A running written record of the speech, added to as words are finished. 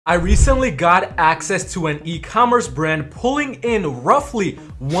I recently got access to an e-commerce brand pulling in roughly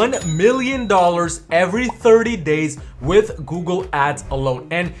 $1 million every 30 days with Google Ads alone.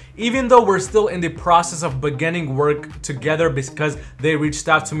 And even though we're still in the process of beginning work together because they reached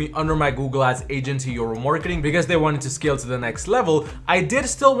out to me under my Google Ads agency Euro Marketing because they wanted to scale to the next level, I did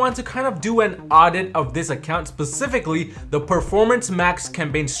still want to kind of do an audit of this account, specifically the Performance Max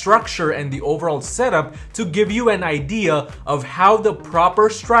campaign structure and the overall setup, to give you an idea of how the proper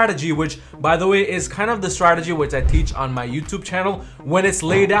strategy, which by the way is kind of the strategy which I teach on my YouTube channel, when it's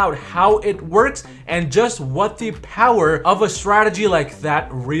laid out, how it works and just what the power of a strategy like that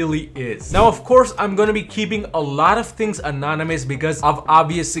really is. Now, of course, I'm going to be keeping a lot of things anonymous because of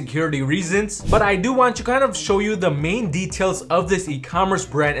obvious security reasons, but I do want to kind of show you the main details of this e-commerce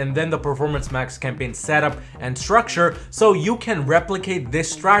brand and then the Performance Max campaign setup and structure, so you can replicate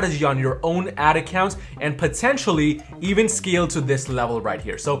this strategy on your own ad accounts and potentially even scale to this level right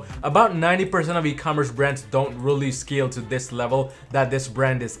here. So about 90% of e-commerce brands don't really scale to this level that this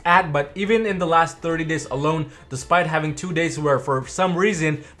brand is at, but even in the last 30 days alone, despite having 2 days where for some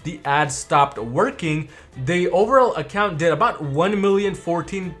reason the ad stopped working, the overall account did about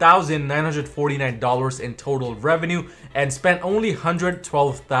 $1,014,949 in total revenue and spent only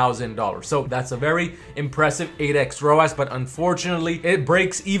 $112,000. So that's a very impressive 8x ROAS, but unfortunately it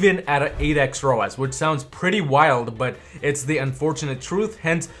breaks even at an 8x ROAS, which sounds pretty wild, but it's the unfortunate truth,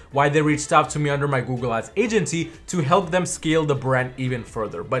 hence why they reached out to me under my Google Ads agency to help them scale the brand even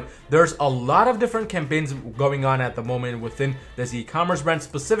further. But there's a lot of different campaigns going on at the moment within this e-commerce brand,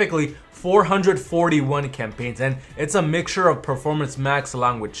 specifically 441 campaigns, and it's a mixture of Performance Max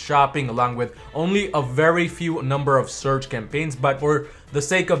along with shopping, along with only a very few number of search campaigns. But for the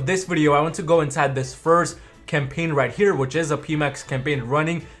sake of this video, I want to go inside this first campaign right here, which is a PMax campaign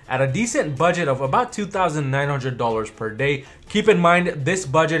running at a decent budget of about $2,900 per day. Keep in mind, this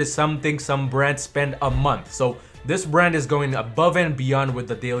budget is something some brands spend a month, so this brand is going above and beyond with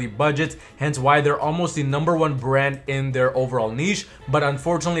the daily budgets, hence why they're almost the #1 brand in their overall niche, but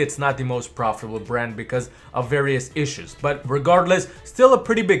unfortunately it's not the most profitable brand because of various issues. But regardless, still a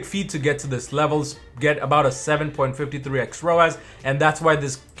pretty big feat to get to this levels, get about a 7.53x ROAS, and that's why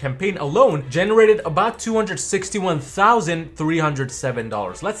this campaign alone generated about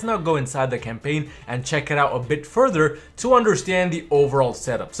 $261,307. Let's now go inside the campaign and check it out a bit further to understand the overall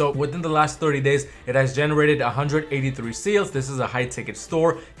setup. So within the last 30 days, it has generated 183 sales. This is a high ticket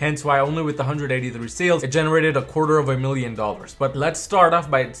store, hence why only with 183 sales, it generated $250,000. But let's start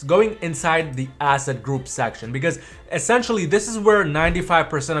off by going inside the asset group section, because essentially this is where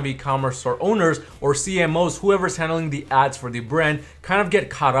 95% of e-commerce store owners or CMOs, whoever's handling the ads for the brand, kind of get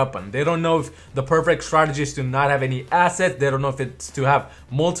caught up on. They don't know if the perfect strategy is to not have any assets. They don't know if it's to have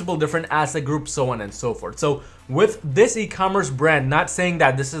multiple different asset groups, so on and so forth. So with this e-commerce brand, not saying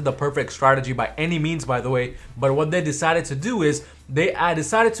that this is the perfect strategy by any means, by the way, but what they decided to do is they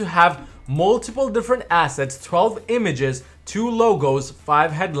decided to have multiple different assets, 12 images, 2 logos,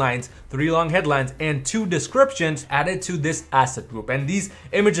 5 headlines, 3 long headlines, and 2 descriptions added to this asset group. And these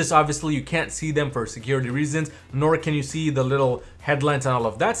images, obviously you can't see them for security reasons, nor can you see the little headlines and all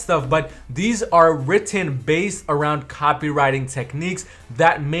of that stuff, but these are written based around copywriting techniques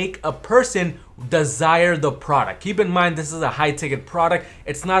that make a person desire the product. Keep in mind, this is a high ticket product.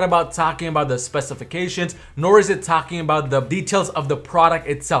 It's not about talking about the specifications, nor is it talking about the details of the product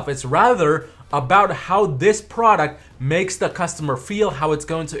itself. It's rather about how this product makes the customer feel, how it's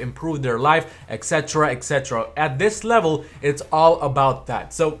going to improve their life, etc., etc. At this level, it's all about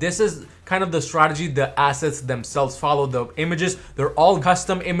that. So this is kind of the strategy the assets themselves follow. The images, they're all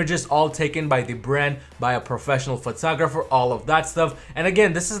custom images, all taken by the brand, by a professional photographer, all of that stuff. And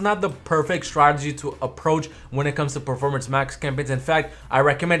again, this is not the perfect strategy to approach when it comes to Performance Max campaigns. In fact, I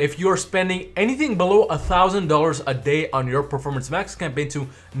recommend if you're spending anything below $1,000 a day on your Performance Max campaign to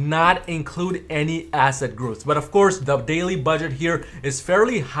not include any asset groups. But of course, the daily budget here is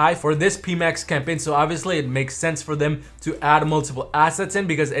fairly high for this PMax campaign, so obviously it makes sense for them to add multiple assets in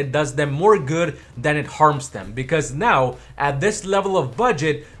because it does them more good than it harms them. Because now at this level of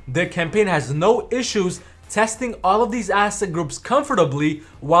budget, the campaign has no issues testing all of these asset groups comfortably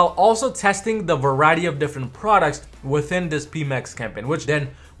while also testing the variety of different products within this PMax campaign, which then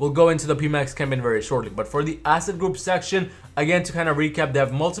we'll go into the PMax campaign very shortly. But for the asset group section, again, to kind of recap, they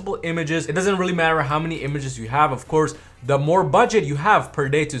have multiple images. It doesn't really matter how many images you have. Of course, the more budget you have per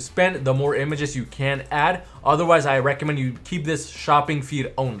day to spend, the more images you can add. Otherwise, I recommend you keep this shopping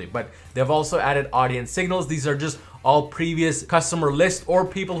feed only. But they've also added audience signals. These are just all previous customer lists or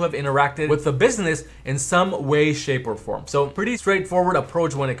people who have interacted with the business in some way, shape, or form. So pretty straightforward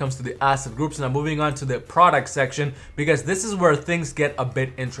approach when it comes to the asset groups. Now moving on to the product section, because this is where things get a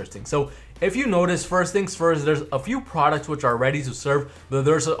bit interesting. So if you notice, first things first, there's a few products which are ready to serve, but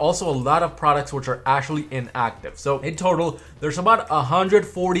there's also a lot of products which are actually inactive. So in total, there's about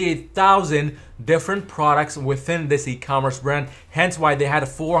 148,000 different products within this e-commerce brand, hence why they had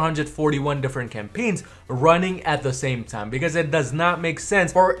 441 different campaigns running at the same time, because it does not make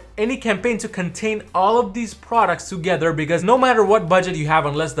sense for any campaign to contain all of these products together, because no matter what budget you have,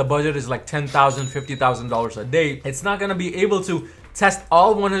 unless the budget is like $10,000, $50,000 a day, it's not going to be able to test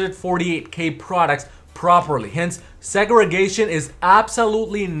all 148K products properly. Hence, segregation is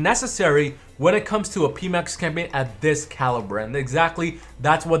absolutely necessary when it comes to a PMAX campaign at this caliber. And exactly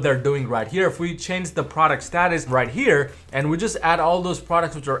that's what they're doing right here. If we change the product status right here and we just add all those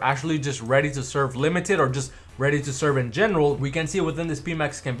products which are actually just ready to serve limited or just ready to serve in general, we can see within this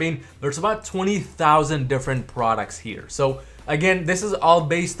PMAX campaign, there's about 20,000 different products here. So again, this is all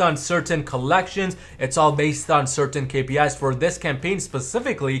based on certain collections. It's all based on certain KPIs. For this campaign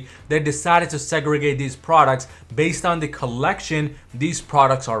specifically, they decided to segregate these products based on the collection these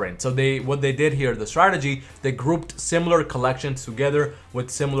products are in. So what they did here, the strategy, they grouped similar collections together with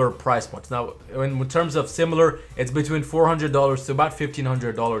similar price points. Now, in terms of similar, it's between $400 to about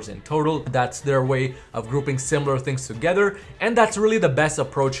 $1,500 in total. That's their way of grouping similar things together. And that's really the best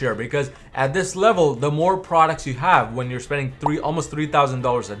approach here, because at this level, the more products you have when you're spending almost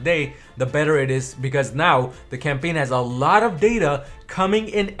 $3,000 a day, the better it is, because now the campaign has a lot of data coming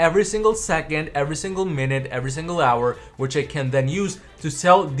in every single second, every single minute, every single hour, which it can then use to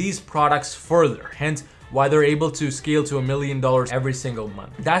sell these products further. Hence, why they're able to scale to $1 million every single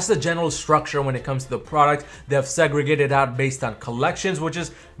month. That's the general structure when it comes to the product. They have segregated out based on collections, which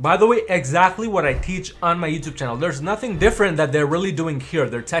is, by the way, exactly what I teach on my YouTube channel. There's nothing different that they're really doing here.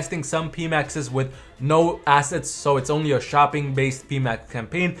 They're testing some PMAXs with no assets, so it's only a shopping-based PMAX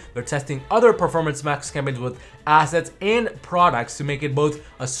campaign. They're testing other performance max campaigns with assets and products to make it both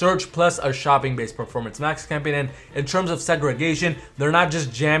a search plus a shopping-based performance max campaign. And in terms of segregation, they're not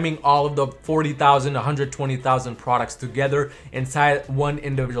just jamming all of the 40,000, 120,000 products together inside one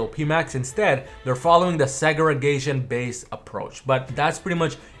individual PMAX. Instead, they're following the segregation-based approach. But that's pretty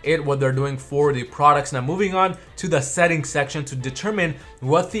much what they're doing for the products. Now moving on to the settings section to determine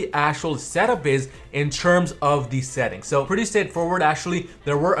what the actual setup is in terms of the settings. So pretty straightforward. Actually,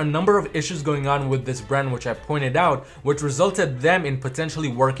 there were a number of issues going on with this brand, which I pointed out, which resulted them in potentially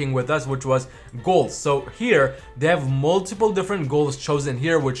working with us, which was goals. So here they have multiple different goals chosen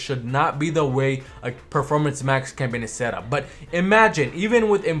here, which should not be the way a performance max campaign is set up. But imagine, even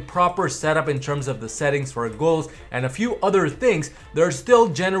with improper setup in terms of the settings for goals and a few other things, they're still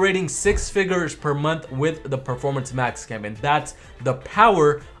generating 6 figures per month with the performance max campaign. That's the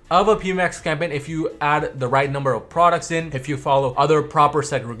power of a PMAX campaign if you add the right number of products in, if you follow other proper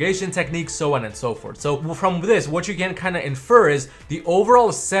segregation techniques, so on and so forth. So from this, what you can kind of infer is the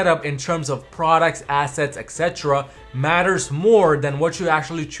overall setup in terms of products, assets, etc. matters more than what you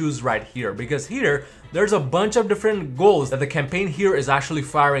actually choose right here, because here there's a bunch of different goals that the campaign here is actually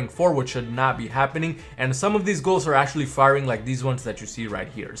firing for, which should not be happening. And some of these goals are actually firing, like these ones that you see right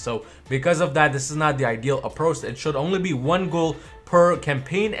here. So because of that, this is not the ideal approach. It should only be one goal per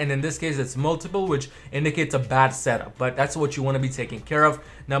campaign, and in this case it's multiple, which indicates a bad setup, but that's what you want to be taking care of.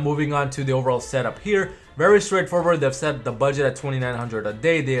 Now moving on to the overall setup here, very straightforward. They've set the budget at $2,900 a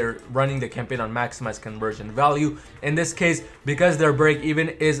day. They're running the campaign on maximize conversion value. In this case, because their break even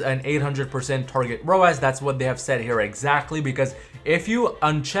is an 800% target ROAS, that's what they have set here exactly, because if you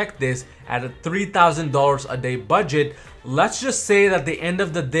uncheck this at a $3,000 a day budget, let's just say that at the end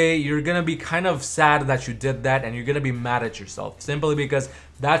of the day, you're gonna be kind of sad that you did that, and you're gonna be mad at yourself, simply because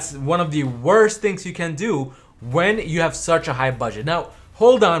that's one of the worst things you can do when you have such a high budget. Now,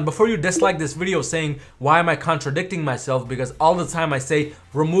 hold on, before you dislike this video saying, why am I contradicting myself? Because all the time I say,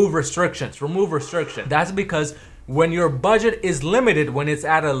 remove restrictions, remove restrictions. That's because when your budget is limited, when it's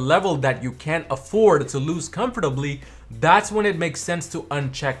at a level that you can't afford to lose comfortably, that's when it makes sense to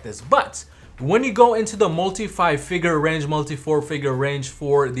uncheck this. But when you go into the multi-5-figure range, multi-4-figure range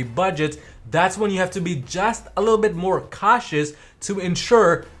for the budget, that's when you have to be just a little bit more cautious to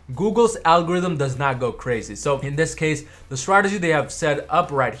ensure Google's algorithm does not go crazy. So in this case, the strategy they have set up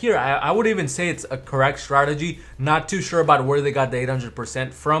right here, I would even say it's a correct strategy. Not too sure about where they got the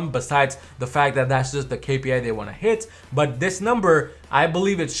 800% from, besides the fact that that's just the KPI they want to hit. But this number, I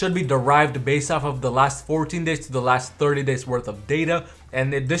believe it should be derived based off of the last 14 days to the last 30 days worth of data.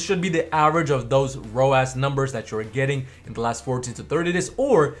 And this should be the average of those ROAS numbers that you're getting in the last 14 to 30 days,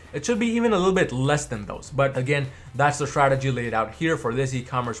 or it should be even a little bit less than those. But again, that's the strategy laid out here for this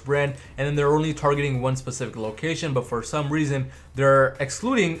e-commerce brand. And then they're only targeting one specific location, but for some reason, they're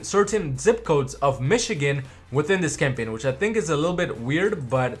excluding certain zip codes of Michigan within this campaign, which I think is a little bit weird,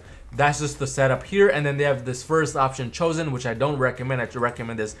 but that's just the setup here. And then they have this first option chosen, which I don't recommend. I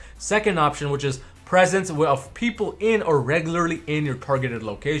recommend this second option, which is presence of people in or regularly in your targeted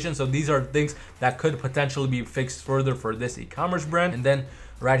location. So these are things that could potentially be fixed further for this e-commerce brand. And then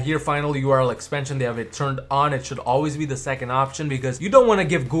right here, final URL expansion, they have it turned on. It should always be the second option because you don't want to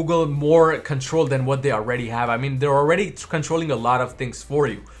give Google more control than what they already have. I mean, they're already controlling a lot of things for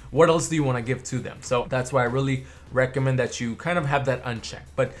you. What else do you want to give to them? So that's why I really recommend that you kind of have that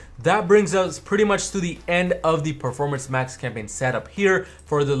unchecked. But that brings us pretty much to the end of the Performance Max campaign setup here.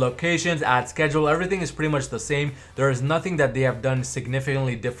 For the locations, ad schedule, everything is pretty much the same. There is nothing that they have done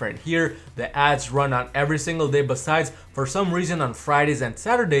significantly different here. The ads run on every single day, besides for some reason on Fridays and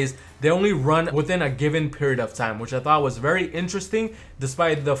Saturdays, they only run within a given period of time, which I thought was very interesting,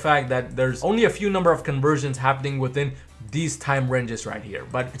 despite the fact that there's only a few number of conversions happening within these time ranges right here.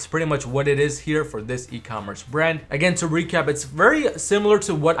 But it's pretty much what it is here for this e-commerce brand. Again, to recap, it's very similar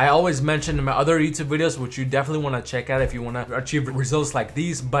to what I always mentioned in my other YouTube videos, which you definitely want to check out if you want to achieve results like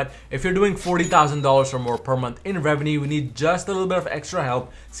these. But if you're doing $40,000 or more per month in revenue, we need just a little bit of extra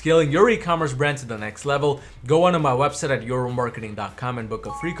help scaling your e-commerce brand to the next level. Go onto my website at yourownmarketing.com and book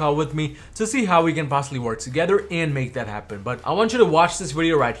a free call with me to see how we can possibly work together and make that happen. But I want you to watch this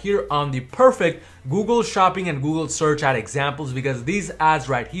video right here on the perfect Google Shopping and Google Search ad examples, because these ads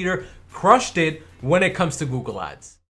right here crushed it when it comes to Google Ads.